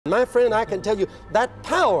my friend, I can tell you that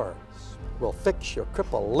power will fix your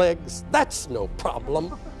crippled legs. That's no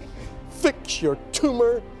problem. Fix your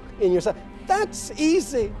tumor in your side. That's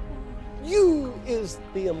easy. You is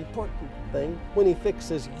the important thing. When he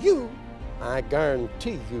fixes you, I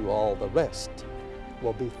guarantee you all the rest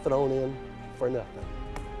will be thrown in for nothing.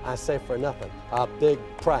 I say for nothing, a big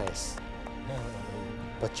price,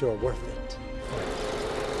 but you're worth it.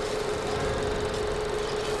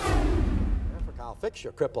 I'll fix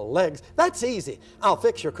your crippled legs. That's easy. I'll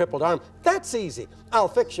fix your crippled arm. That's easy. I'll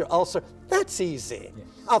fix your ulcer. That's easy. Yes.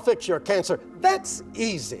 I'll fix your cancer. That's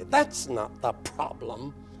easy. That's not the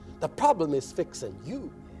problem. The problem is fixing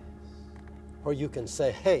you. Or you can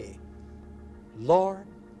say, hey, Lord,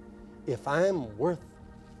 if I'm worth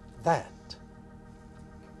that,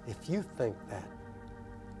 if you think that,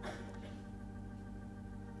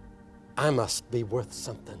 I must be worth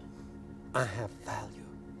something. I have value.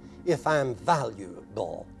 If I'm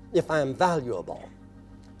valuable,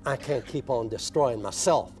 I can't keep on destroying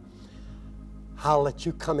myself. I'll let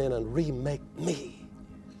you come in and remake me.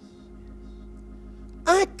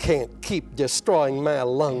 I can't keep destroying my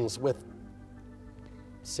lungs with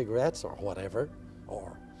cigarettes or whatever,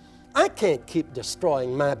 or I can't keep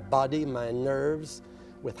destroying my body, my nerves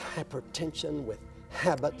with hypertension, with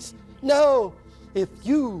habits. No, if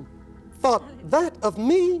you thought that of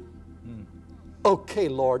me, okay,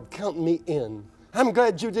 Lord, count me in. I'm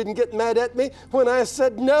glad you didn't get mad at me when I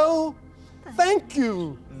said no. Thank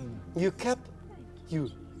you. You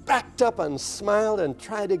backed up and smiled and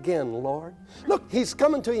tried again, Lord. Look, he's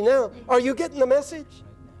coming to you now. Are you getting the message?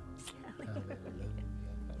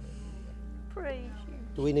 Praise you.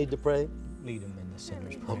 Do we need to pray? Lead him in the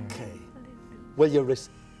sinner's prayer. Okay. Will you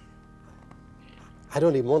I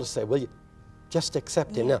don't even want to say, will you just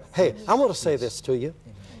accept him now? Hey, I want to say this to you.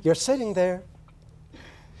 You're sitting there.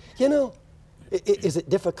 You know, is it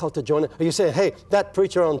difficult to join it? Are you saying, hey, that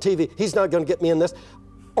preacher on TV, he's not going to get me in this?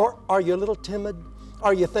 Or are you a little timid?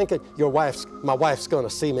 Are you thinking, my wife's going to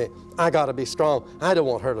see me. I got to be strong. I don't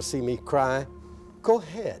want her to see me cry. Go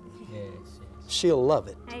ahead. Yes. She'll love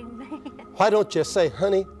it. Amen. Why don't you say,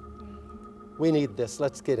 honey, we need this.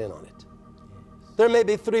 Let's get in on it. There may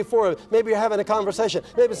be 3, 4 of you. Maybe you're having a conversation.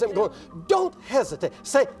 Maybe something going. Don't hesitate.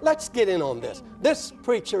 Say, let's get in on this. This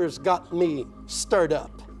preacher's got me stirred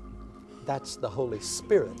up. That's the Holy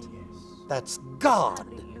Spirit. That's God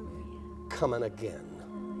coming again.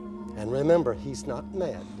 And remember, he's not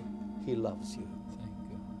mad. He loves you.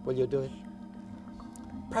 Will you do it?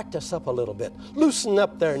 Practice up a little bit. Loosen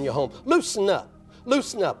up there in your home. Loosen up.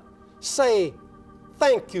 Loosen up. Say,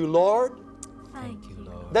 thank you, Lord. Thank you,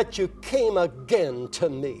 Lord. That you came again to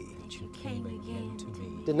me. That you came again to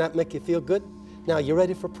me. Didn't that make you feel good? Now, you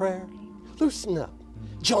ready for prayer? Loosen up.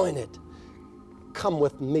 Join it. Come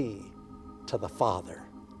with me to the Father.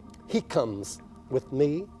 He comes with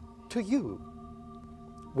me to you.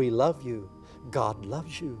 We love you. God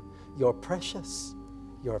loves you. You're precious.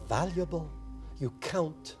 You're valuable. You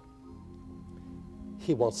count.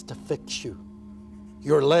 He wants to fix you.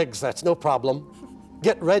 Your legs, that's no problem.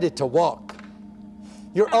 Get ready to walk.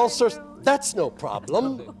 Your ulcers, that's no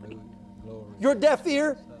problem. Your deaf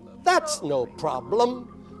ear, that's no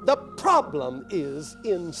problem. The problem is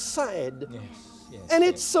inside. And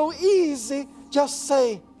it's so easy. Just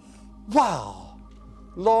say, wow,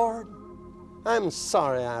 Lord, I'm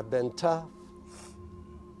sorry I've been tough.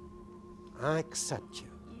 I accept you.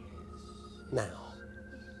 Now,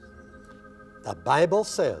 the Bible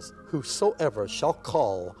says, whosoever shall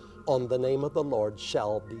call on the name of the Lord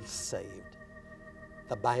shall be saved.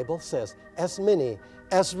 The Bible says, as many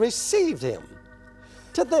as received him,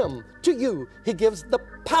 to them, to you, he gives the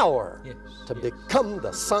power to become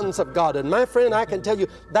the sons of God. And my friend, I can tell you,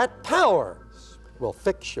 that power will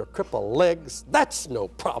fix your crippled legs. That's no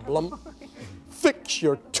problem. Fix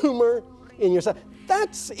your tumor in your side.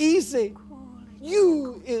 That's easy.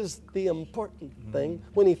 You is the important thing.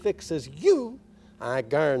 When he fixes you, I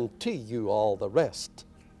guarantee you all the rest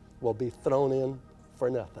will be thrown in for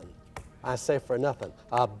nothing. I say for nothing,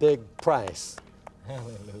 a big price.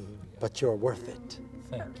 Hallelujah. But you're worth it.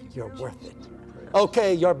 Thank you. You're worth it.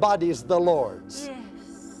 Okay, your body is the Lord's.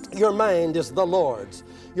 Yes. Your mind is the Lord's.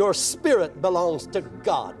 Your spirit belongs to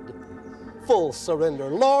God. Full surrender.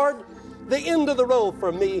 Lord, the end of the road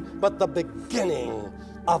for me, but the beginning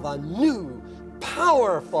of a new,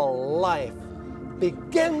 powerful life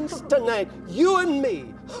begins tonight. You and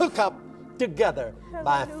me hook up together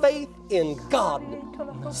by faith in God.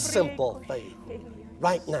 Simple faith.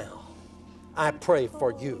 Right now, I pray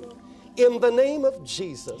for you. In the name of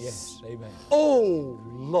Jesus. Yes, amen. Oh,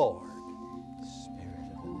 Lord,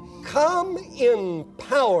 Spirit of come in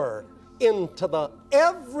power into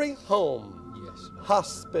every home, Yes, Lord.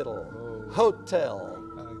 hospital, hotel,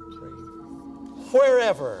 I pray.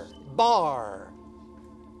 wherever, bar.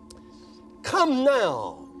 Come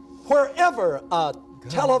now, wherever a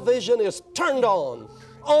television is turned on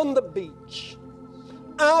the beach,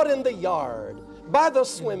 out in the yard, by the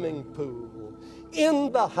swimming pool,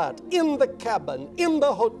 in the hut, in the cabin, in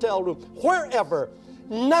the hotel room, wherever.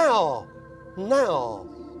 Now,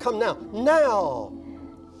 come now, now.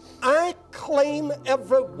 I claim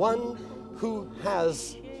everyone who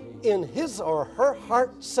has in his or her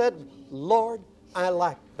heart said, Lord, I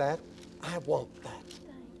like that. I want that.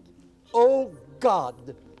 Oh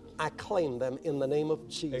God, I claim them in the name of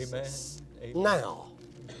Jesus. Amen. Amen. Now,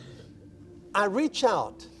 I reach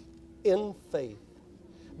out in faith.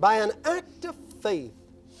 By an act of faith,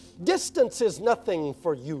 distance is nothing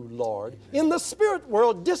for you, Lord. In the spirit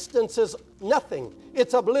world, distance is nothing.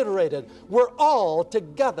 It's obliterated. We're all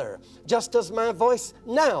together, just as my voice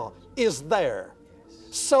now is there.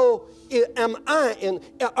 So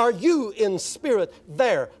are you in spirit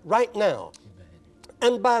there right now?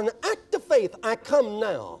 And by an act of faith, I come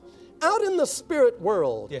now out in the spirit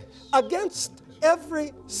world against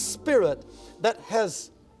every spirit that has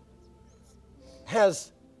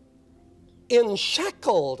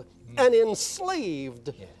enshackled and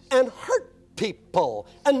enslaved and hurt people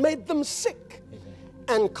and made them sick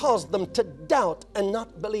and caused them to doubt and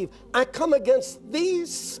not believe. I come against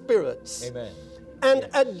these spirits and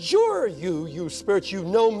adjure you, you spirits. You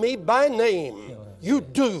know me by name. You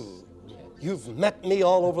do. You've met me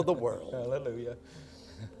all over the world. Hallelujah.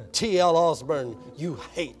 T.L. Osborn, you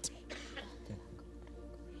hate.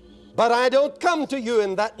 But I don't come to you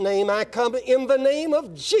in that name. I come in the name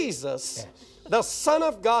of Jesus, the Son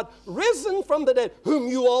of God, risen from the dead, whom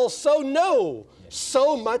you also know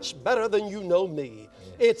so much better than you know me.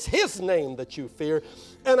 It's His name that you fear.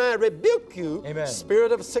 And I rebuke you,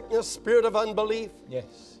 spirit of sickness, spirit of unbelief.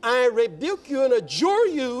 I rebuke you and adjure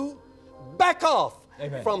you, back off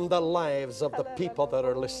from the lives of the people that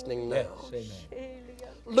are listening now.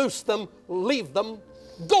 Loose them, leave them,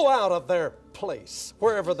 go out of their place,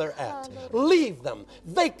 wherever they're at. Leave them,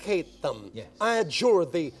 vacate them. I adjure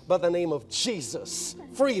thee by the name of Jesus.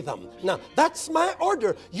 Free them. Now, that's my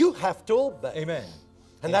order. You have to obey.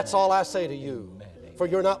 And that's all I say to you, for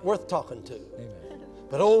you're not worth talking to.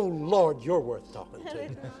 But, oh, Lord, you're worth talking to.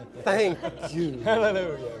 Thank you.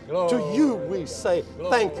 Hallelujah. Glory. To you we say,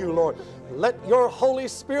 thank you, Lord. Let your Holy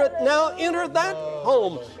Spirit now enter that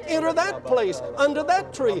home, enter that place, under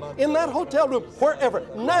that tree, in that hotel room, wherever.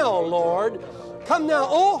 Now, Lord, come now.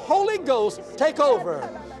 Oh, Holy Ghost, take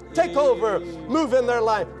over. Take over. Move in their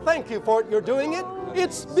life. Thank you for it. You're doing it.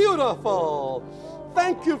 It's beautiful.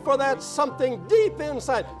 Thank you for that something deep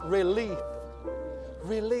inside. Relief.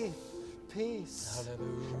 Relief. Peace.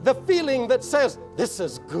 Hallelujah. The feeling that says, this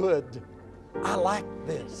is good. I like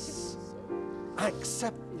this. I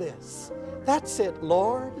accept this. That's it,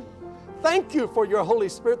 Lord. Thank you for your Holy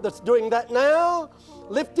Spirit that's doing that now,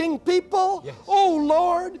 lifting people. Oh,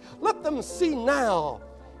 Lord, let them see now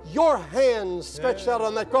your hands stretched out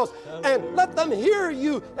on that cross, and let them hear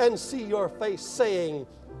you and see your face saying,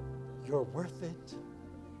 you're worth it.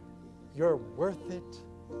 You're worth it.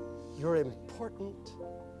 You're important.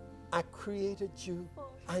 I created you.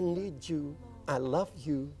 I need you. I love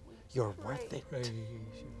you. You're worth it.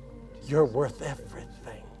 You're worth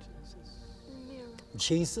everything.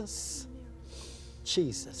 Jesus.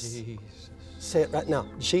 Jesus. Say it right now.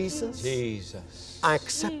 Jesus. Jesus. I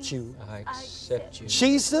accept you. I accept you.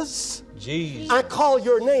 Jesus. Jesus. I call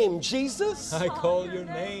your name, Jesus. I call your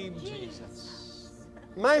name, Jesus.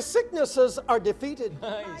 My sicknesses are defeated.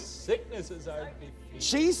 My sicknesses are defeated.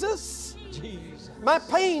 Jesus. Jesus. My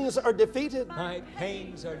pains are defeated. My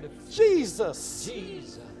pains are defeated. Jesus.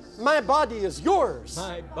 Jesus. My body is yours.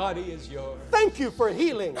 My body is yours. Thank you for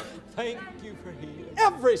healing. Thank you for healing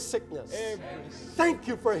every sickness. every sickness. Thank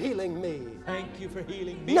you for healing me. Thank you for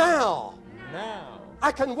healing me. Now Now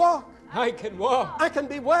I can walk. I can walk. I can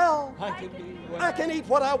be well. I can be well. I can eat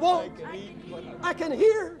what I I want. can eat what I I can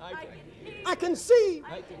hear. I can hear. I can see.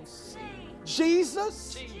 I can see.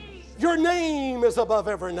 Jesus, your name is above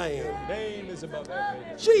every name. Your name is above every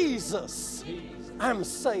name. Jesus, Jesus. I'm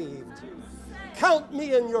saved. Count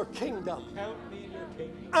me in your kingdom. Count me in your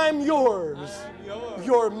kingdom. I'm yours. I'm yours.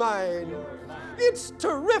 You're mine. You're mine. It's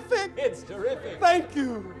terrific. It's terrific. Thank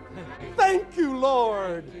you. Thank you,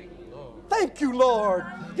 Lord. Thank you, Lord.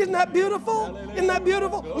 Isn't that beautiful? Isn't that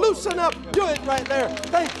beautiful? Loosen up. Do it right there.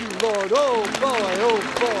 Thank you, Lord. Oh, boy. Oh,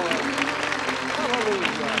 boy.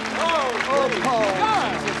 Hallelujah. Oh, Paul.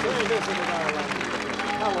 Jesus is visiting our life.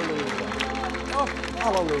 Hallelujah. Oh,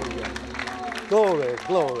 hallelujah. Glory,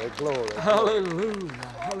 glory, glory. Hallelujah.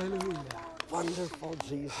 Hallelujah. Wonderful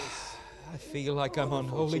Jesus. I feel like I'm on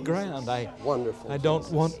holy ground. Wonderful I don't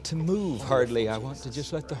Jesus. want to move hardly. I want to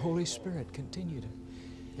just let the Holy Spirit continue to.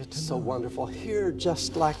 It's so wonderful. Here,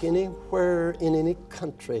 just like anywhere in any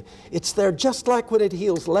country, it's there just like when it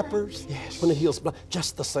heals lepers, Yes. when it heals blood,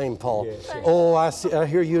 just the same, Paul. Oh, I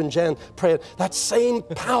hear you and Jan praying. That same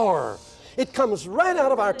power. It comes right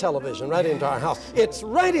out of our television, right into our house. It's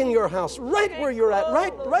right in your house, right where you're at,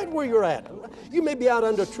 right where you're at. You may be out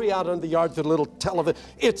under a tree, out in the yard with a little television.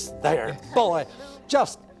 It's there. Boy,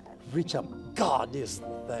 just reach up. God is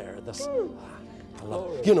there. I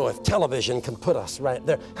love it. You know, if television can put us right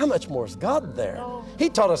there, how much more is God there? He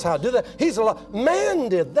taught us how to do that. He's a lot. Man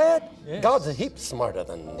did that. Yes. God's a heap smarter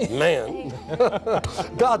than man.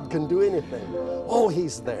 God can do anything. Oh,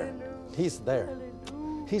 He's there. He's there.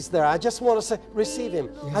 He's there. I just want to say, receive Him.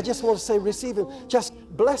 I just want to say, receive Him. Just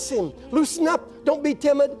bless Him. Loosen up. Don't be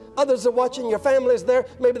timid. Others are watching. Your family's there.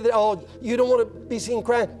 Maybe you don't want to be seen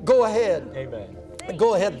crying. Go ahead. Amen.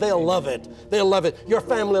 Go ahead. They'll love it. They'll love it. Your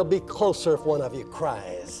family will be closer if one of you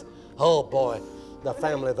cries. Oh, boy. The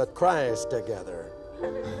family that cries together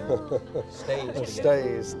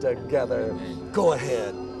stays together. Go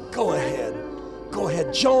ahead. Go ahead. Go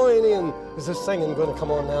ahead, join in. Is this singing going to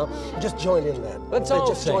come on now? Just join in that. Let's Say, all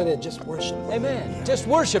just sing. join in, just worship. Amen. Yeah. Just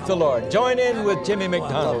worship the Lord. Join in with Jimmy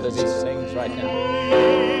McDonald as he sings right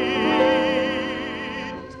now.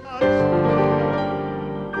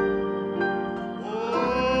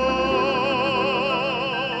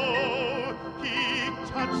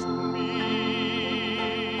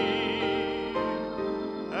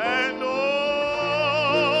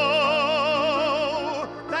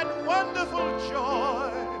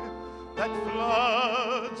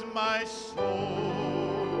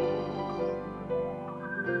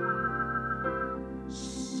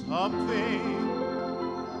 Something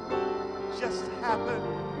just happened,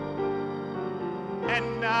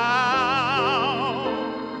 and now